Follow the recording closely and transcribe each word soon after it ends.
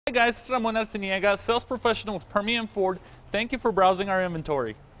Hi guys, this is Ramon Arciniega, sales professional with Permian Ford. Thank you for browsing our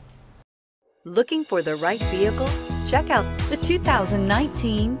inventory. Looking for the right vehicle? Check out the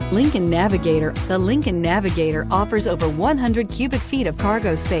 2019 Lincoln Navigator. The Lincoln Navigator offers over 100 cubic feet of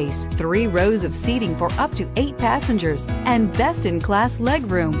cargo space, 3 rows of seating for up to 8 passengers, and best-in-class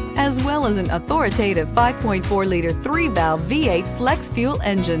legroom, as well as an authoritative 5.4-liter 3-valve V8 flex fuel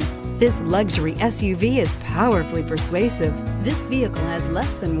engine. This luxury SUV is powerfully persuasive. This vehicle has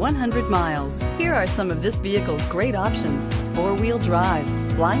less than 100 miles. Here are some of this vehicle's great options: 4-wheel drive,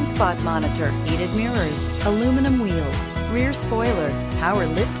 blind spot monitor, heated mirrors, aluminum wheels, rear spoiler, power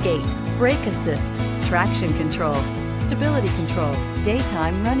liftgate, brake assist, traction control, stability control,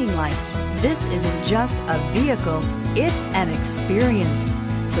 daytime running lights. This isn't just a vehicle, it's an experience.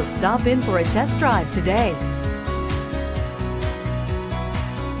 So stop in for a test drive today.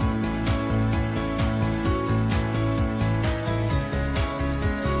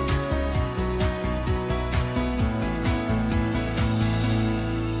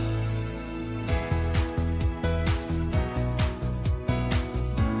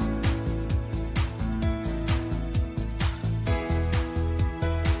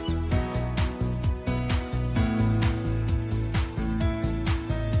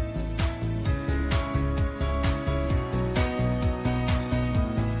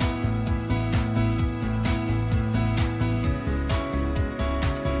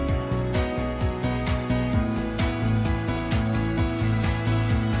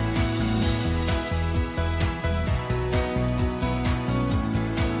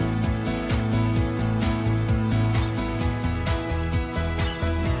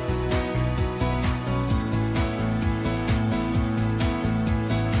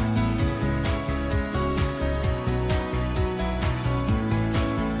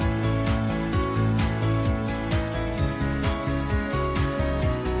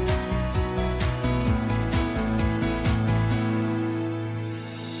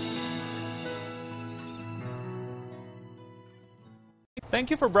 Thank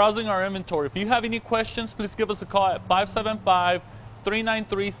you for browsing our inventory. If you have any questions, please give us a call at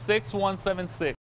 575-393-6176.